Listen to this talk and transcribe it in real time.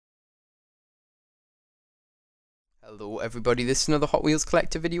Hello everybody, this is another Hot Wheels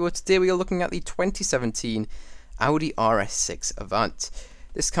Collector video. Today we are looking at the 2017 Audi RS6 Avant.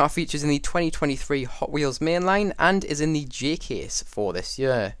 This car features in the 2023 Hot Wheels mainline and is in the J case for this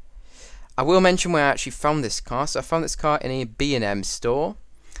year. I will mention where I actually found this car. So I found this car in a B&M store.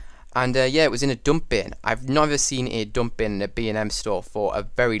 And yeah, it was in a dump bin. I've never seen a dump bin in a B&M store for a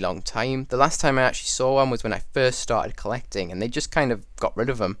very long time. The last time I actually saw one was when I first started collecting, and they just kind of got rid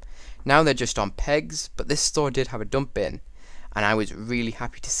of them. Now they're just on pegs, but this store did have a dump bin, and I was really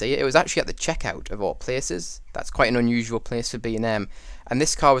happy to see it. It was actually at the checkout of all places. That's quite an unusual place for B&M. And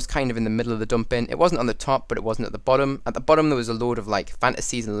this car was kind of in the middle of the dump bin. It wasn't on the top, but it wasn't at the bottom. At the bottom there was a load of like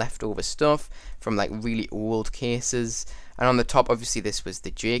fantasies and leftover stuff from like really old cases. And on the top, obviously, this was the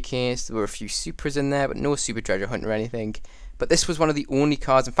J case. There were a few Supras in there, but no Super Treasure Hunt or anything. But this was one of the only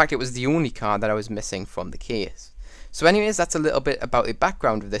cars. In fact, it was the only car that I was missing from the case. So anyways, that's a little bit about the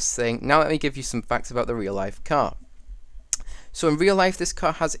background of this thing. Now let me give you some facts about the real-life car. So in real life, this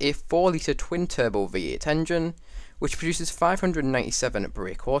car has a 4-litre twin-turbo V8 engine, which produces 597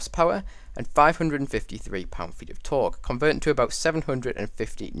 brake horsepower and 553 pound-feet of torque, converting to about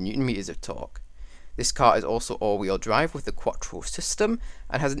 750 newton-meters of torque. This car is also all-wheel drive with the Quattro system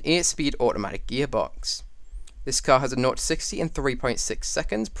and has an 8-speed automatic gearbox. This car has a 0 to 60 in 3.6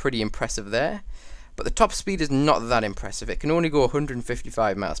 seconds, pretty impressive there. But the top speed is not that impressive. It can only go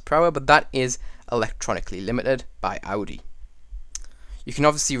 155 miles per hour, but that is electronically limited by Audi. You can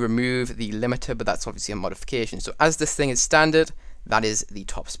obviously remove the limiter, but that's obviously a modification. So as this thing is standard, that is the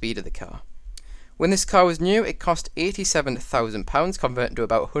top speed of the car. When this car was new, it cost £87,000, converting to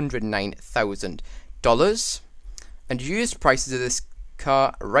about $109,000. And used prices of this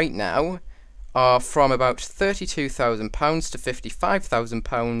car right now are from about £32,000 to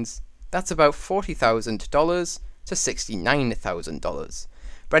 £55,000. That's about $40,000 to $69,000.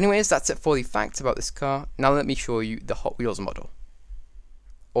 But anyways, that's it for the facts about this car. Now let me show you the Hot Wheels model.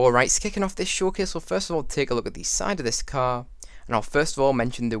 Alright, so kicking off this showcase, we'll first of all take a look at the side of this car. And I'll first of all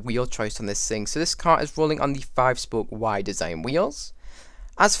mention the wheel choice on this thing. So this car is rolling on the 5-spoke Y design wheels.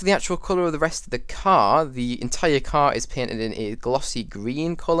 As for the actual colour of the rest of the car, the entire car is painted in a glossy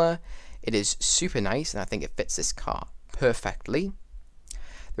green colour. It is super nice, and I think it fits this car perfectly.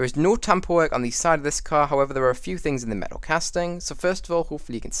 There is no tamper work on the side of this car, however there are a few things in the metal casting. So first of all,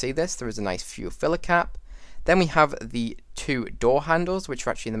 hopefully you can see this, there is a nice fuel filler cap. Then we have the 2 door handles, which are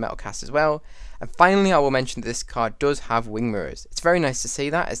actually in the metal cast as well. And finally, I will mention that this car does have wing mirrors. It's very nice to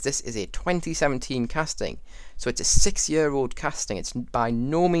see that, as this is a 2017 casting. So it's a 6-year-old casting. It's by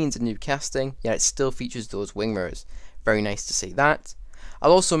no means a new casting, yet it still features those wing mirrors. Very nice to see that.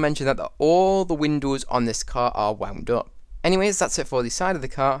 I'll also mention that all the windows on this car are wound up. Anyways, that's it for the side of the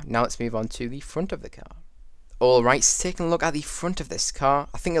car. Now let's move on to the front of the car. Alright, so taking a look at the front of this car,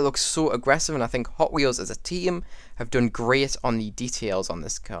 I think it looks so aggressive, and I think Hot Wheels as a team have done great on the details on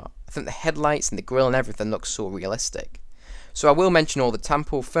this car. I think the headlights and the grille and everything looks so realistic. So I will mention all the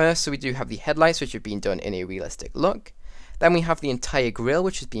tampo first. So we do have the headlights, which have been done in a realistic look. Then we have the entire grille,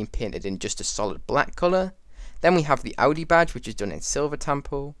 which has been painted in just a solid black colour. Then we have the Audi badge, which is done in silver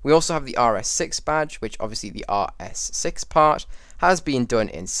tampo. We also have the RS6 badge, which obviously the RS6 part has been done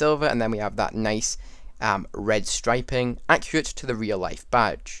in silver. And then we have that nice red striping, accurate to the real life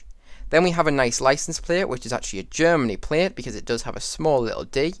badge. Then we have a nice license plate, which is actually a Germany plate because it does have a small little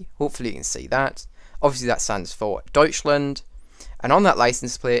D. Hopefully you can see that. Obviously that stands for Deutschland. And on that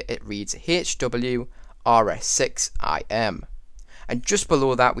license plate it reads HW RS6IM. And just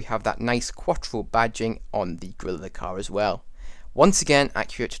below that we have that nice Quattro badging on the grille of the car as well. Once again,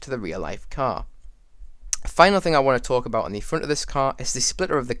 accurate to the real life car. Final thing I want to talk about on the front of this car is the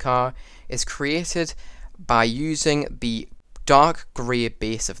splitter of the car is created by using the dark grey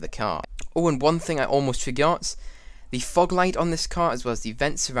base of the car. Oh, and one thing I almost forgot, the fog light on this car as well as the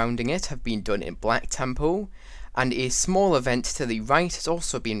vents surrounding it have been done in black tempo, and a smaller vent to the right has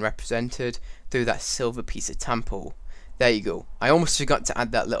also been represented through that silver piece of tempo. There you go. I almost forgot to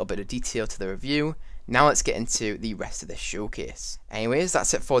add that little bit of detail to the review. Now let's get into the rest of this showcase. Anyways,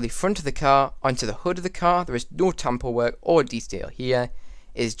 that's it for the front of the car. Onto the hood of the car, there is no tamper work or detail here.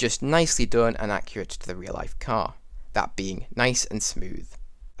 It is just nicely done and accurate to the real life car. That being nice and smooth.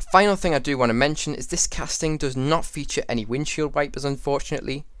 A final thing I do want to mention is this casting does not feature any windshield wipers,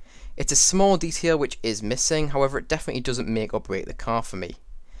 unfortunately. It's a small detail which is missing, however it definitely doesn't make or break the car for me.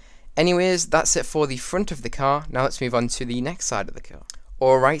 Anyways, that's it for the front of the car. Now let's move on to the next side of the car.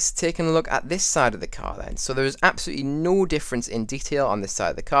 Alright, so taking a look at this side of the car then. So there is absolutely no difference in detail on this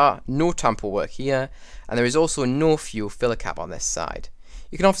side of the car, no tamper work here, and there is also no fuel filler cap on this side.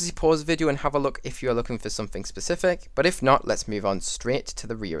 You can obviously pause the video and have a look if you are looking for something specific, but if not, let's move on straight to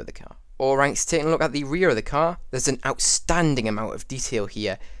the rear of the car. Alright, so taking a look at the rear of the car, there's an outstanding amount of detail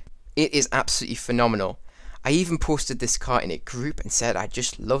here. It is absolutely phenomenal. I even posted this car in a group and said I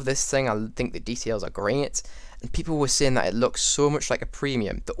just love this thing, I think the details are great, and people were saying that it looks so much like a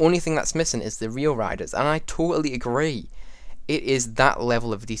premium. The only thing that's missing is the rear riders, and I totally agree. It is that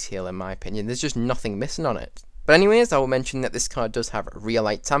level of detail in my opinion, there's just nothing missing on it. But anyways, I will mention that this car does have a rear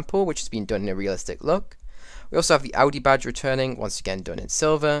light tampo, which has been done in a realistic look. We also have the Audi badge returning, once again done in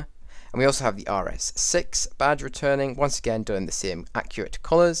silver. And we also have the RS6 badge returning, once again done in the same accurate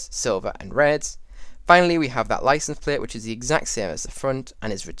colours, silver and reds. Finally, we have that license plate, which is the exact same as the front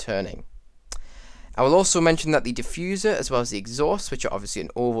and is returning. I will also mention that the diffuser, as well as the exhaust, which are obviously an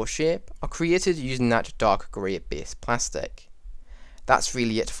oval shape, are created using that dark grey base plastic. That's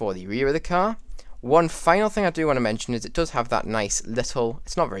really it for the rear of the car. One final thing I do want to mention is it does have that nice little,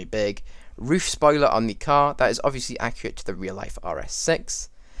 it's not very big, roof spoiler on the car that is obviously accurate to the real life RS6.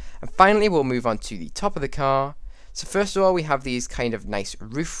 And finally we'll move on to the top of the car. So first of all we have these kind of nice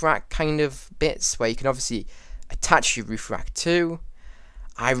roof rack kind of bits where you can obviously attach your roof rack to.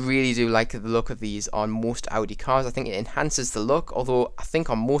 I really do like the look of these on most Audi cars. I think it enhances the look, although I think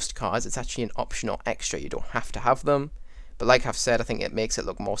on most cars it's actually an optional extra, you don't have to have them. But like I've said, I think it makes it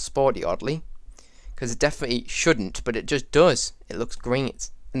look more sporty oddly. Because it definitely shouldn't, but it just does. It looks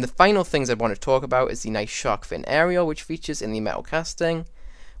great. And the final things I want to talk about is the nice shark fin aerial which features in the metal casting.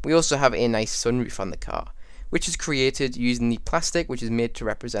 We also have a nice sunroof on the car, which is created using the plastic which is made to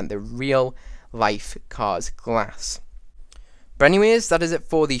represent the real life car's glass. But anyways, that is it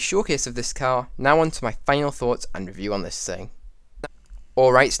for the showcase of this car. Now on to my final thoughts and review on this thing.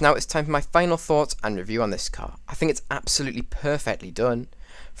 Alright, so now it's time for my final thoughts and review on this car. I think it's absolutely perfectly done.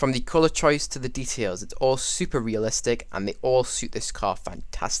 From the colour choice to the details, it's all super realistic and they all suit this car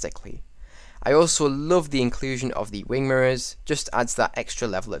fantastically. I also love the inclusion of the wing mirrors, just adds that extra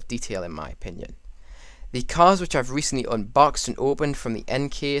level of detail in my opinion. The cars which I've recently unboxed and opened from the N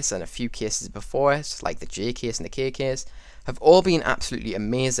case and a few cases before it, like the J case and the K case, have all been absolutely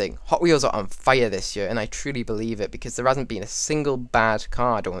amazing. Hot Wheels are on fire this year and I truly believe it because there hasn't been a single bad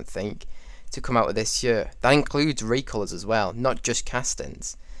car, I don't think, to come out of this year. That includes recolours as well, not just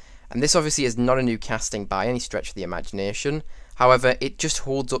castings. And this obviously is not a new casting by any stretch of the imagination, however it just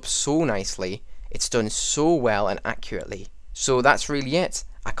holds up so nicely, it's done so well and accurately. So that's really it,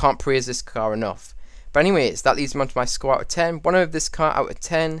 I can't praise this car enough. But anyways, that leads me on to my score out of 10. When I have this car out of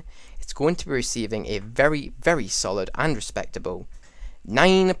 10, it's going to be receiving a very, very solid and respectable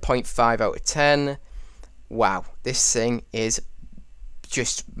 9.5 out of 10. Wow, this thing is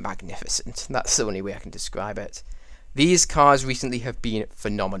just magnificent. That's the only way I can describe it. These cars recently have been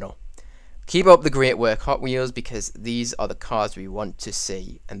phenomenal. Keep up the great work, Hot Wheels, because these are the cars we want to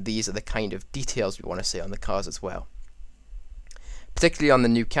see, and these are the kind of details we want to see on the cars as well. Particularly on the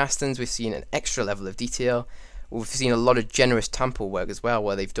new castings, we've seen an extra level of detail. We've seen a lot of generous tampo work as well,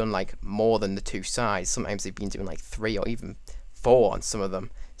 where they've done like more than the two sides. Sometimes they've been doing like 3 or even 4 on some of them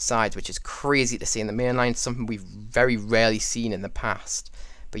sides, which is crazy to see in the mainline, something we've very rarely seen in the past.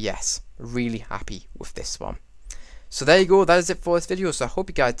 But yes, really happy with this one. So there you go, that is it for this video, so I hope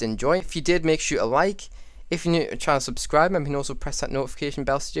you guys did enjoy. If you did, make sure to like. If you're new to the channel, subscribe, and you can also press that notification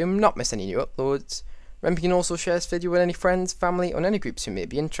bell so you do not miss any new uploads. Remember, you can also share this video with any friends, family, or any groups who may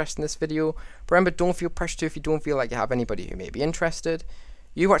be interested in this video. But remember, don't feel pressure to if you don't feel like you have anybody who may be interested.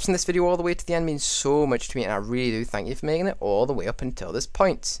 You watching this video all the way to the end means so much to me, and I really do thank you for making it all the way up until this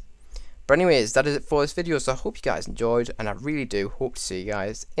point. But anyways, that is it for this video, so I hope you guys enjoyed, and I really do hope to see you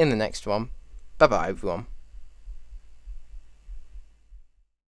guys in the next one. Bye bye everyone.